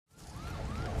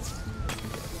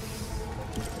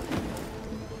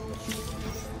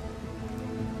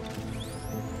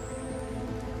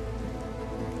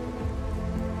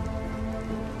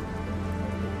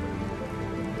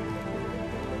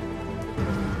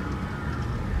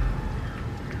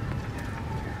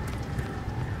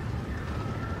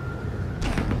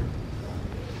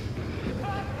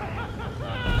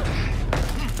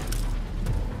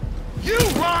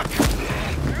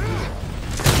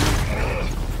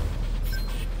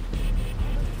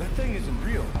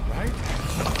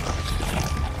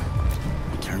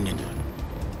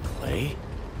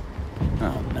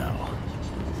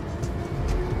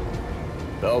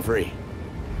Belfry.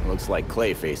 Looks like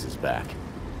Clayface is back.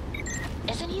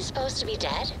 Isn't he supposed to be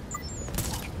dead?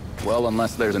 Well,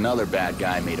 unless there's another bad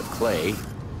guy made of clay,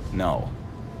 no.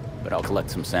 But I'll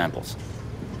collect some samples.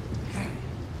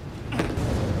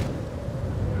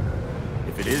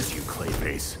 If it is you,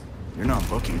 Clayface, you're not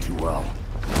looking too well.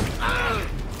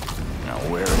 Now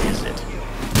where is it?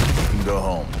 You can go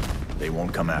home. They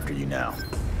won't come after you now.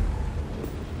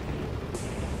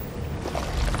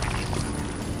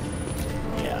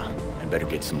 Yeah, I better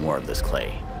get some more of this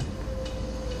clay.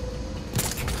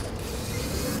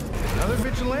 Another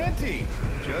vigilante.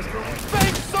 Just for...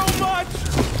 Thanks so much!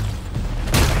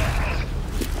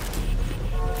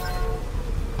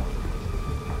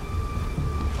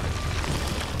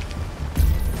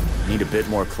 Need a bit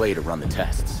more clay to run the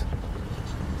tests. Is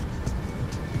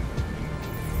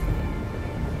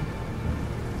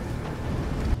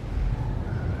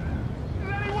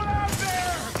anyone out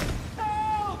there?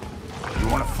 Help! You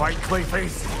want to fight,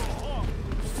 Clayface?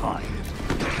 Fine.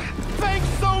 Thanks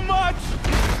so much!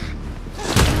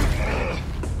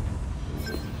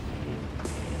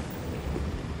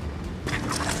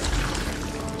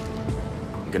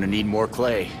 I'm gonna need more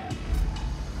clay.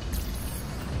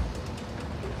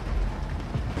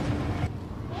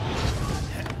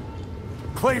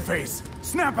 Clayface,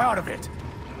 snap out of it!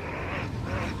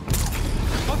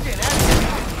 Fucking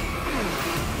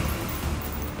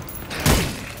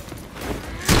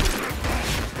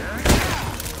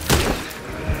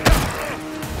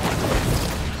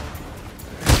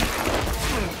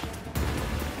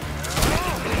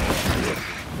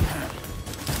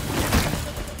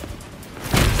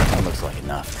That looks like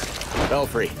enough.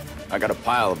 Belfry, I got a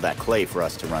pile of that clay for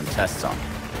us to run tests on.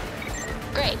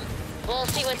 Great. We'll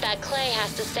see what that clay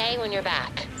has to say when you're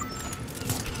back.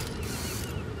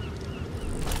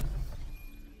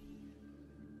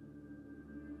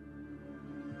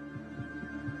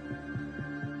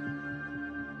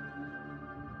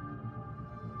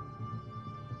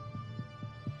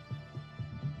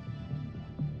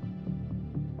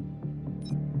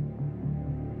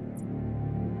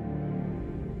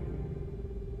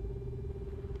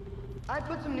 I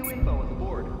put some new info on the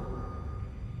board.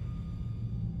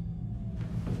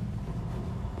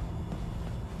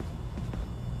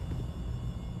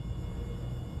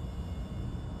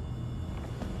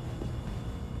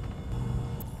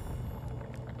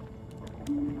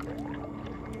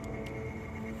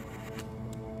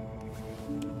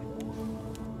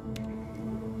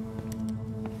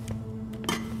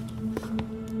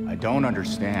 I don't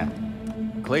understand.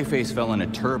 Clayface fell in a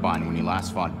turbine when he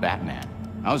last fought Batman.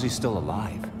 How's he still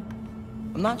alive?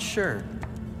 I'm not sure.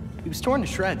 He was torn to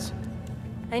shreds.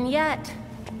 And yet,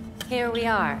 here we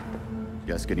are.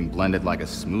 Guess getting blended like a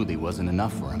smoothie wasn't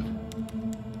enough for him.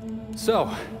 So,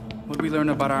 what did we learn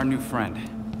about our new friend?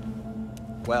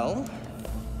 Well,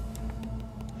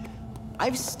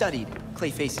 I've studied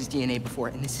Clayface's DNA before,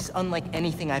 and this is unlike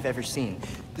anything I've ever seen.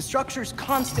 The structure's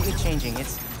constantly changing.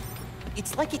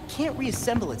 It's like it can't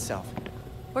reassemble itself.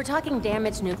 We're talking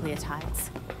damaged nucleotides,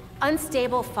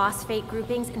 unstable phosphate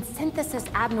groupings, and synthesis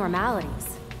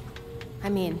abnormalities. I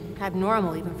mean,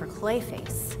 abnormal even for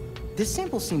Clayface. This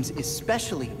sample seems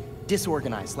especially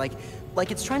disorganized, like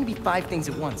it's trying to be 5 things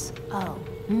at once. Oh,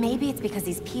 maybe it's because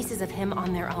these pieces of him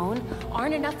on their own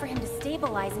aren't enough for him to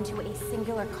stabilize into a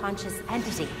singular conscious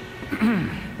entity. You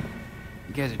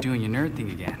guys are doing your nerd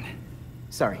thing again.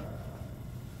 Sorry.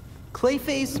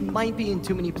 Clayface might be in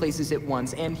too many places at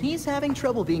once, and he's having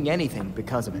trouble being anything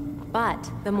because of it. But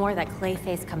the more that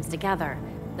Clayface comes together,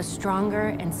 the stronger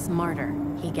and smarter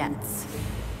he gets.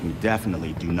 We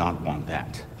definitely do not want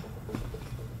that.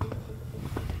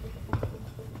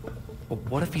 But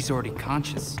what if he's already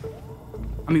conscious?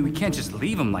 I mean, we can't just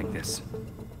leave him like this.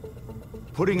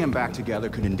 Putting him back together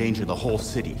could endanger the whole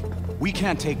city. We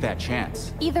can't take that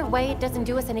chance. Either way, it doesn't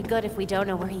do us any good if we don't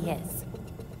know where he is.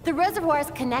 The reservoir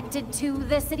is connected to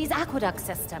the city's aqueduct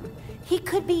system. He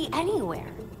could be anywhere.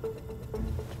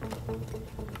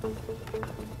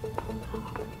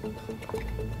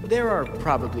 There are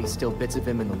probably still bits of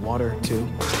him in the water, too.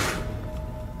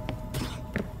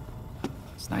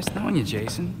 It's nice knowing you,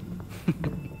 Jason.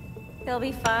 He'll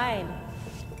be fine.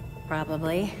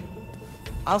 Probably.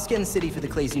 I'll scan the city for the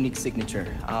Clay's unique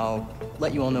signature. I'll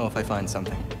let you all know if I find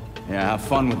something. Yeah, have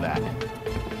fun with that.